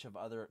and a bunch of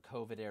other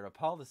COVID-era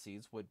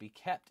policies would be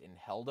kept and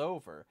held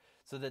over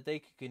so that they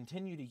could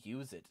continue to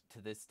use it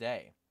to this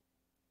day.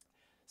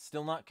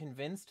 Still not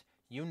convinced?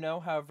 You know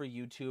how every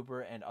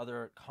YouTuber and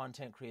other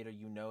content creator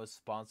you know is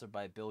sponsored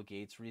by Bill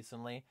Gates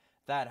recently?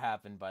 That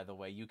happened, by the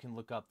way. You can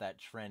look up that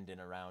trend in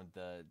around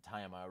the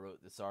time I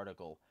wrote this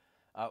article.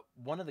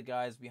 One of the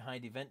guys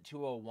behind Event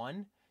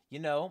 201, you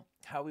know,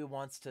 how he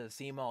wants to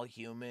seem all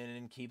human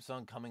and keeps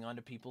on coming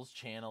onto people's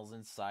channels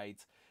and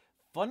sites.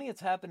 Funny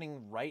it's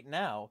happening right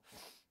now,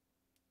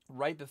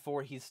 right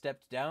before he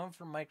stepped down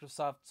from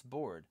Microsoft's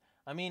board.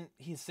 I mean,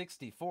 he's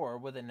 64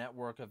 with a net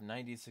worth of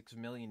 $96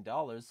 million,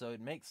 so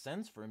it makes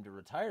sense for him to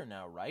retire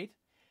now, right?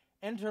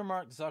 Enter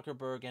Mark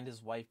Zuckerberg and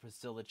his wife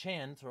Priscilla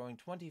Chan throwing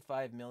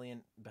 $25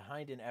 million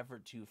behind an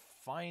effort to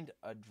find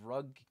a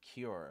drug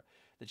cure.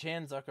 The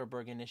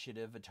Chan-Zuckerberg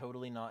Initiative, a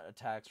totally not a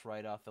tax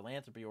write-off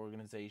philanthropy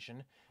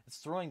organization, is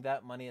throwing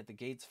that money at the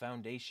Gates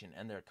Foundation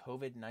and their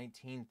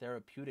COVID-19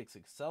 therapeutics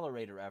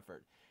accelerator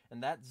effort.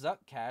 And that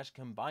Zuck cash,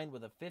 combined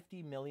with a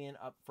 $50 million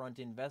upfront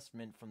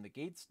investment from the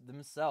Gates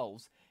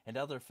themselves and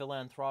other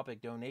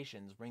philanthropic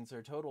donations, brings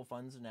their total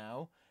funds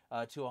now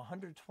to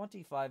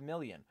 $125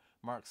 million.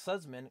 Mark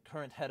Sussman,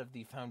 current head of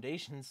the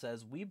foundation,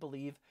 says, "We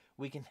believe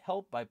we can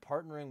help by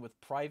partnering with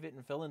private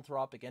and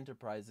philanthropic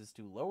enterprises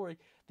to lower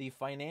the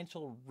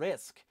financial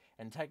risk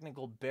and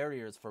technical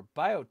barriers for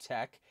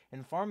biotech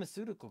and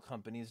pharmaceutical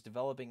companies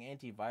developing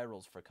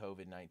antivirals for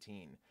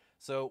COVID-19.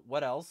 So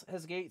what else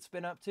has Gates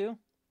been up to?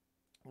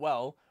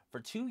 Well, for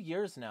 2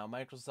 years now,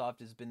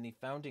 Microsoft has been the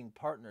founding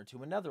partner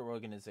to another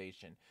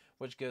organization,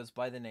 which goes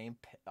by the name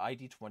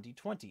ID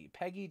 2020.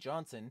 Peggy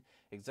Johnson,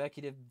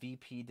 Executive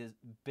VP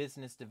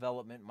Business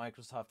Development,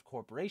 Microsoft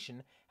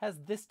Corporation,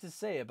 has this to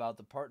say about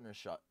the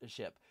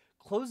partnership.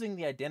 Closing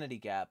the identity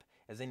gap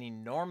is an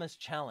enormous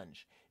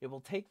challenge. It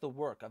will take the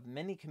work of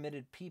many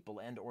committed people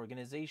and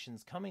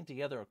organizations coming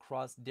together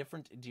across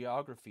different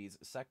geographies,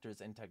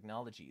 sectors, and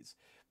technologies.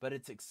 But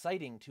it's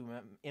exciting to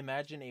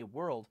imagine a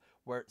world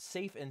where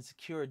safe and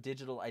secure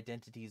digital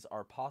identities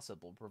are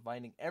possible,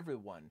 providing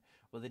everyone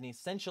with an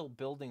essential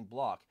building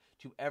block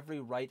to every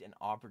right and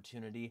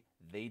opportunity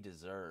they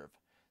deserve.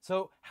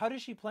 So, how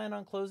does she plan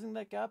on closing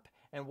that gap?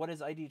 And what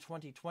is ID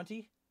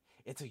 2020?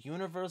 It's a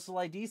universal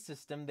ID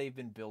system they've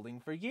been building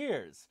for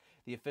years.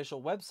 The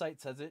official website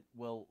says it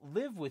will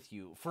live with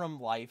you from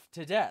life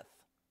to death,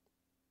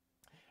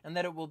 and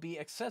that it will be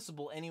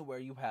accessible anywhere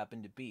you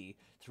happen to be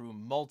through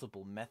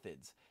multiple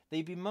methods.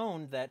 They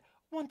bemoan that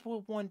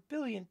 1.1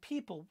 billion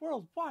people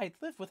worldwide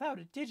live without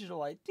a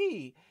digital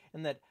ID,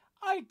 and that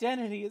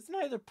identity is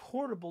neither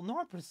portable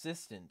nor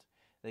persistent.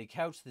 They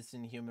couch this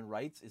in human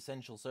rights,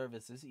 essential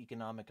services,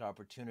 economic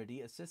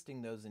opportunity,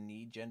 assisting those in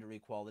need, gender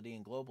equality,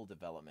 and global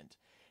development.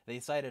 They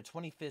cite a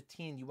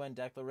 2015 UN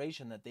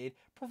declaration that they'd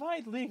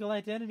provide legal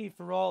identity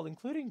for all,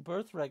 including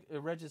birth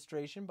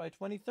registration by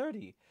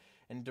 2030,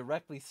 and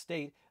directly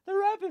state the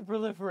rapid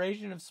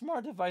proliferation of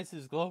smart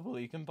devices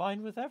globally,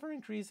 combined with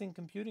ever-increasing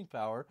computing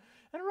power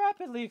and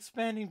rapidly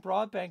expanding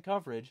broadband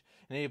coverage,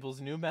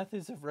 enables new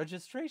methods of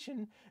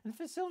registration and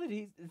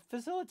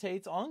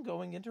facilitates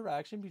ongoing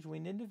interaction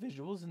between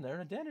individuals and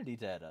their identity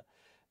data.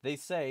 They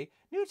say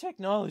new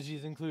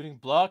technologies, including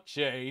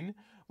blockchain,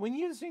 when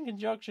used in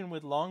conjunction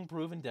with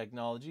long-proven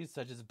technologies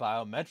such as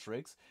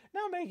biometrics,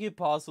 now make it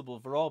possible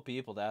for all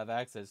people to have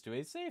access to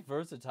a safe,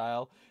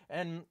 versatile,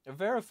 and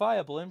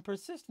verifiable and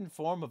persistent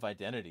form of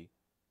identity.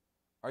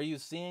 Are you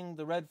seeing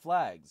the red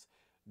flags?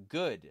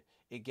 Good.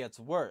 It gets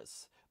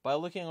worse. By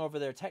looking over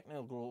their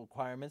technical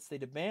requirements, they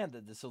demand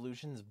that the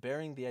solutions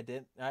bearing the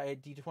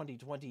ID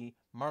 2020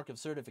 mark of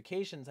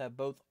certifications have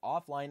both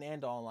offline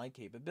and online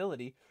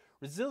capability,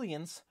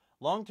 resilience,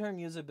 long-term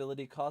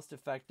usability,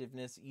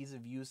 cost-effectiveness, ease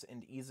of use,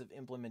 and ease of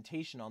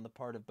implementation on the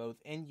part of both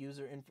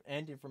end-user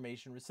and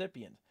information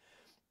recipient.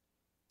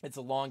 It's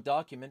a long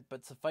document,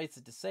 but suffice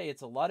it to say,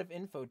 it's a lot of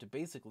info to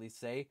basically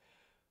say,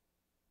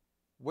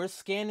 we're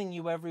scanning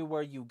you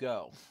everywhere you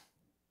go.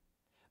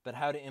 But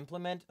how to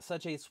implement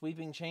such a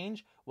sweeping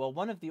change? Well,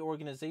 one of the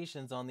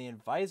organizations on the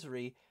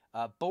advisory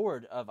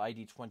board of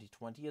ID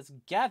 2020 is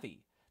Gavi,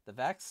 the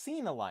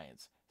Vaccine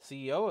Alliance.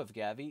 CEO of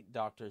Gavi,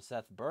 Dr.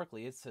 Seth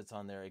Berkley, sits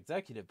on their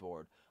executive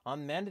board.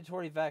 On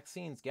mandatory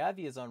vaccines,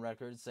 Gavi is on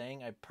record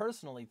saying, "I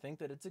personally think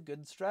that it's a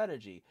good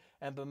strategy,"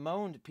 and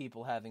bemoaned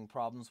people having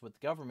problems with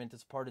government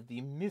as part of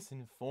the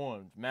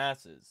misinformed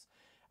masses.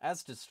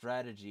 As to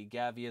strategy,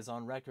 Gavi is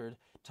on record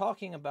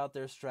talking about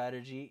their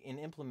strategy in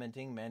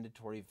implementing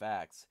mandatory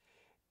vax.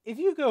 If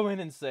you go in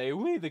and say,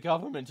 "We, the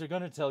government, are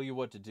going to tell you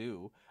what to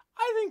do,"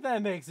 I think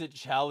that makes it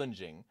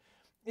challenging.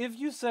 If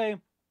you say,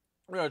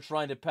 "We are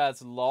trying to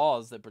pass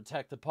laws that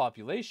protect the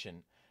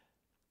population,"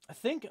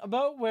 think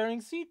about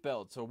wearing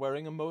seatbelts or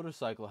wearing a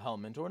motorcycle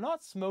helmet or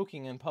not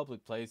smoking in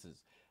public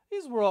places.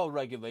 These were all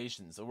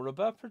regulations that were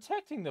about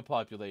protecting the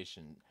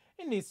population.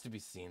 It needs to be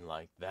seen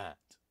like that.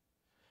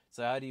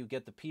 So how do you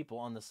get the people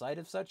on the side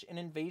of such an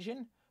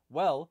invasion?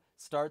 Well,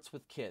 starts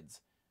with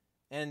kids.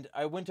 And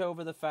I went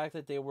over the fact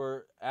that they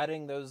were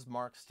adding those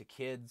marks to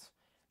kids,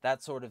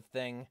 that sort of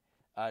thing.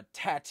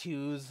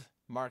 Tattoos,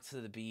 marks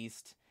of the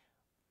beast.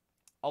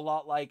 A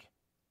lot like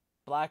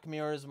Black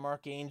Mirror's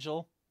Mark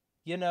Angel,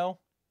 you know?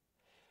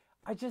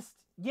 I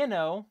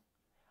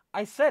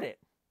said it.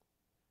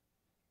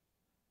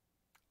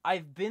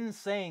 I've been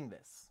saying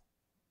this.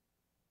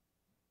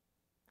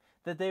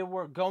 That they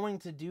were going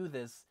to do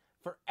this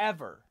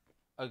forever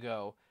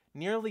ago.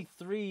 Nearly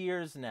 3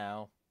 years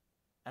now.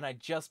 And I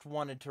just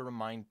wanted to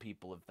remind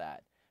people of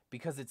that.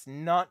 Because it's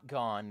not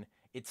gone.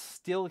 It's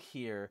still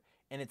here.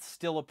 And it's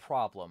still a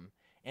problem.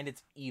 And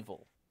it's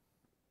evil.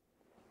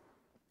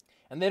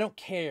 And they don't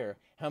care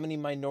how many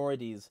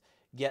minorities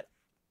get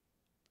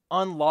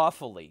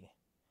unlawfully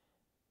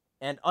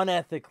and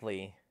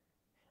unethically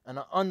and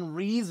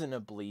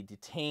unreasonably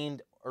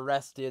detained,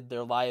 arrested,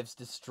 their lives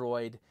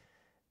destroyed.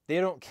 They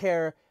don't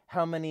care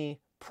how many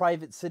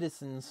private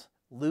citizens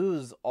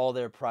lose all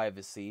their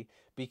privacy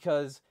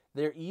because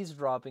they're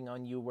eavesdropping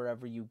on you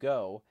wherever you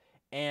go,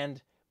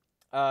 and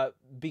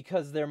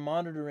because they're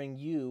monitoring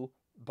you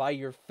by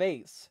your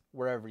face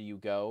wherever you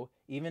go,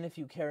 even if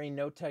you carry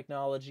no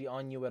technology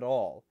on you at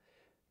all.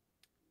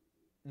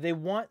 They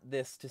want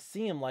this to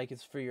seem like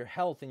it's for your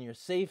health and your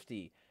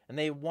safety, and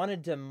they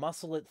wanted to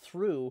muscle it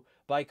through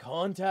by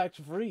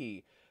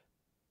contact-free.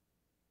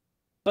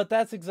 But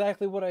that's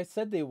exactly what I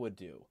said they would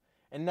do.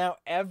 And now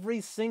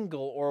every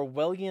single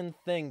Orwellian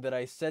thing that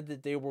I said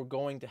that they were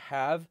going to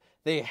have,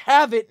 they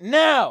have it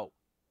now!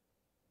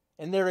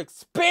 And they're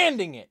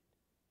expanding it!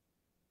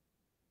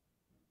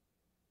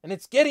 And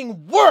it's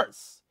getting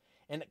worse!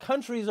 And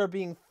countries are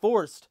being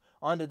forced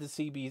onto the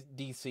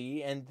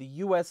CBDC, and the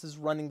US is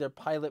running their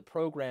pilot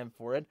program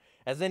for it.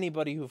 As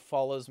anybody who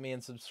follows me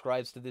and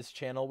subscribes to this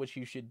channel, which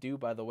you should do,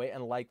 by the way,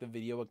 and like the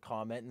video, and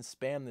comment, and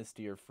spam this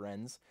to your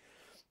friends,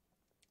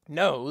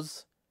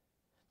 knows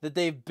that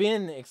they've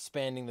been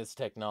expanding this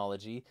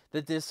technology,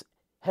 that this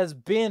has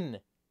been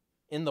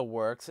in the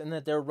works, and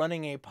that they're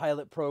running a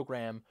pilot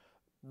program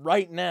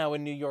right now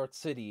in New York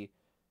City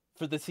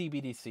for the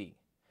CBDC.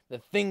 The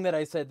thing that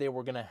I said they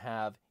were going to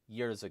have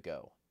years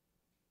ago.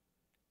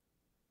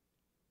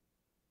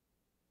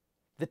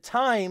 The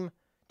time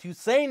to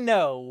say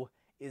no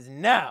is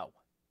now.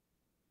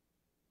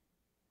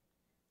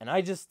 And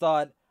I just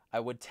thought I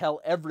would tell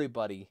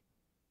everybody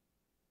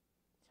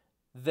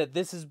that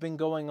this has been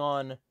going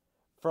on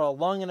for a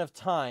long enough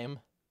time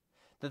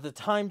that the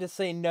time to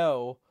say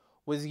no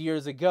was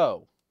years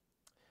ago.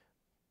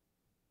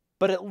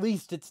 But at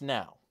least it's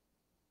now.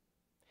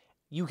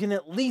 You can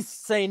at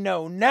least say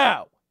no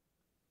now.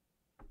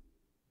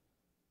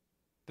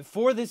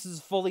 Before this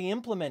is fully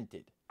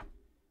implemented.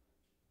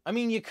 I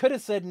mean, you could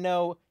have said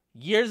no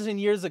years and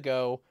years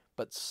ago,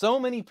 but so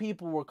many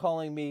people were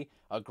calling me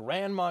a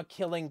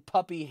grandma-killing,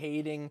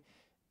 puppy-hating,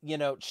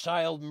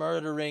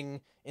 child-murdering,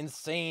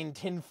 insane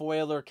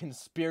tinfoiler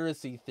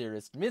conspiracy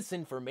theorist,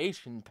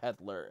 misinformation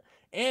peddler,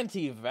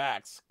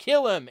 anti-vax,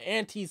 kill him,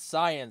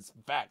 anti-science,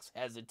 vax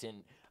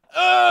hesitant.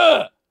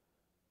 Ugh!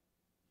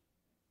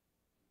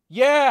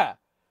 Yeah,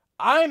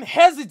 I'm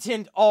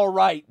hesitant, all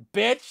right,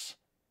 bitch!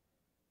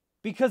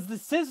 Because the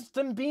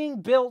system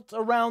being built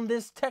around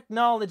this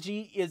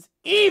technology is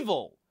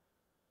evil.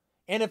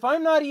 And if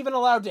I'm not even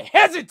allowed to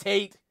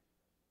hesitate,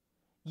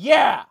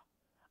 yeah,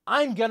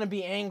 I'm going to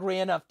be angry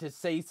enough to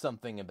say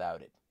something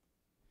about it.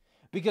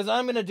 Because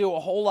I'm going to do a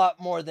whole lot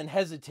more than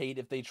hesitate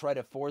if they try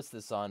to force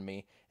this on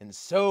me, and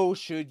so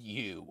should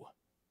you.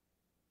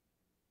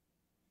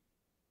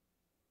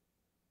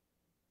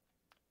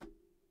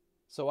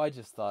 So I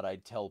just thought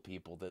I'd tell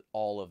people that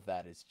all of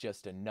that is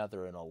just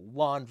another in a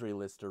laundry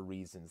list of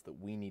reasons that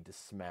we need to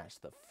smash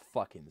the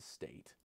fucking state.